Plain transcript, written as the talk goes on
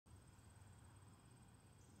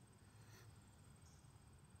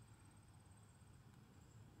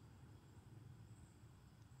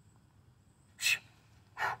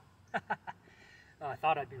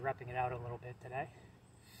thought I'd be repping it out a little bit today.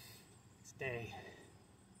 It's day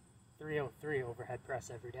 303 overhead press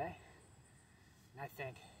every day. And I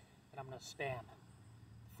think that I'm going to spam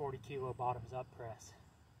the 40 kilo bottoms up press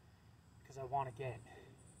because I want to get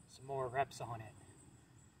some more reps on it.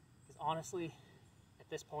 Because honestly, at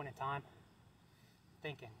this point in time, I'm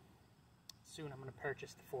thinking soon I'm going to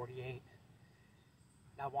purchase the 48. And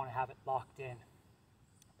I want to have it locked in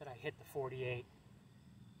that I hit the 48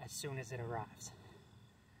 as soon as it arrives.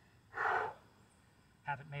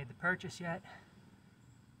 Haven't made the purchase yet.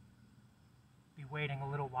 Be waiting a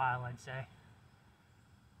little while, I'd say.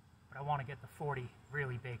 But I want to get the 40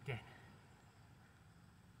 really baked in.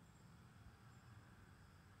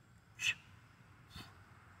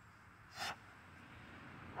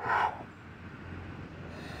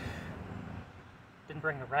 Didn't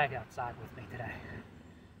bring the rag outside with me today.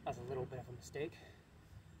 That was a little bit of a mistake.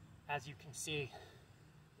 As you can see,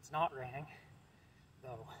 it's not raining,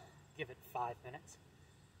 though give it 5 minutes.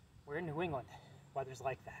 We're in New England. Weather's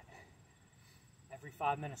like that. Every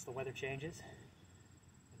 5 minutes the weather changes,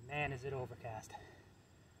 and man is it overcast.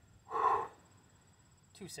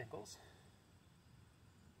 2 singles.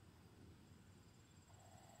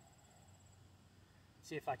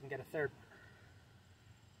 See if I can get a third one.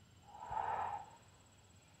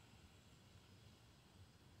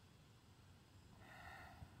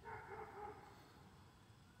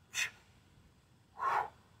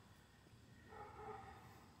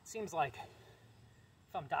 Seems like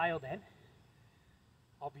if I'm dialed in,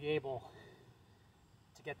 I'll be able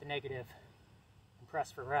to get the negative and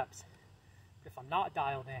press for reps. But if I'm not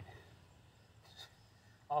dialed in,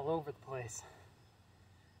 all over the place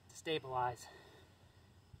to stabilize,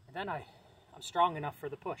 and then I'm strong enough for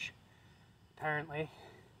the push. Apparently,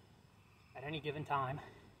 at any given time,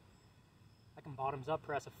 I can bottoms up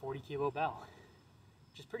press a 40 kilo bell,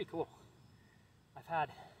 which is pretty cool. I've had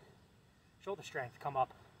shoulder strength come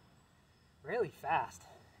up really fast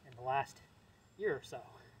in the last year or so.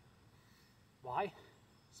 Why?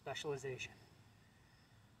 Specialization.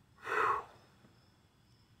 Whew.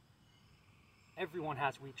 Everyone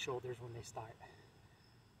has weak shoulders when they start.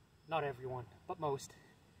 Not everyone, but most.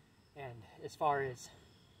 And as far as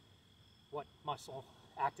what muscle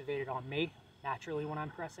activated on me naturally when I'm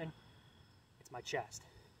pressing, it's my chest.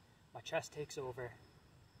 My chest takes over.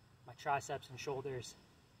 My triceps and shoulders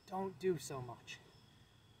don't do so much.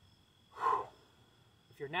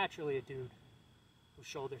 If you're naturally a dude whose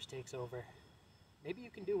shoulders takes over, maybe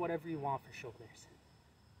you can do whatever you want for shoulders.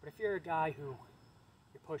 But if you're a guy who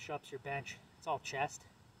your push-ups, your bench, it's all chest,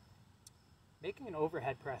 making an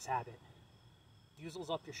overhead press habit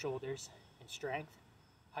usels up your shoulders in strength,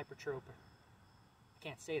 hypertrophy. I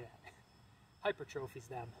can't say that. Hypertrophies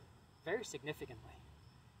them very significantly.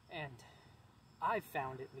 And I've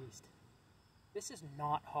found, at least, this is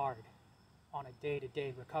not hard on a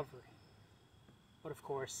day-to-day recovery. But of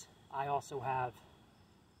course, I also have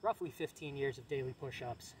roughly 15 years of daily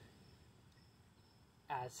push-ups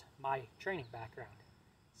as my training background.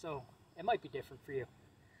 So it might be different for you.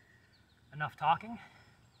 Enough talking,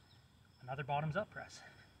 another bottoms up press.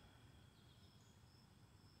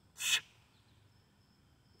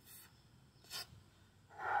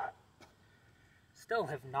 Still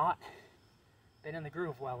have not been in the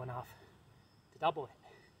groove well enough to double it.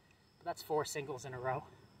 But that's 4 singles in a row.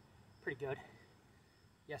 Pretty good.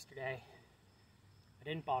 Yesterday, I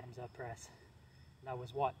didn't bottoms up press. And that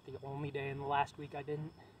was what, the only day in the last week I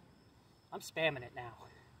didn't? I'm spamming it now.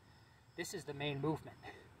 This is the main movement.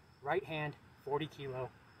 Right hand, 40 kilo,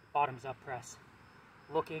 bottoms up press.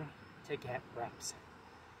 Looking to get reps.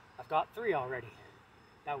 I've got 3 already.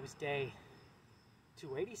 That was day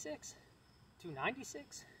 286,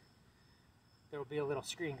 296. There will be a little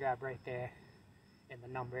screen grab right there in the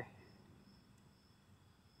number.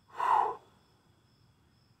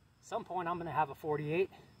 Some point I'm going to have a 48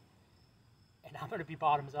 and I'm going to be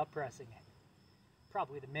bottoms up pressing it.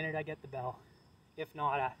 Probably the minute I get the bell, if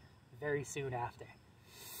not very soon after.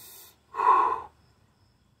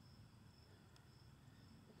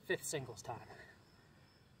 5th singles time.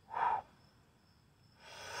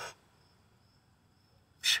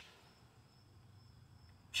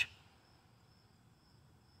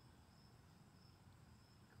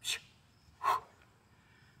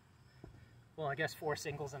 Well, I guess 4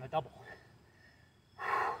 singles and a double.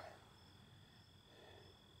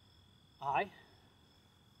 I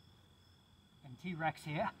and T-Rex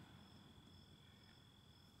here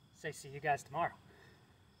say see you guys tomorrow.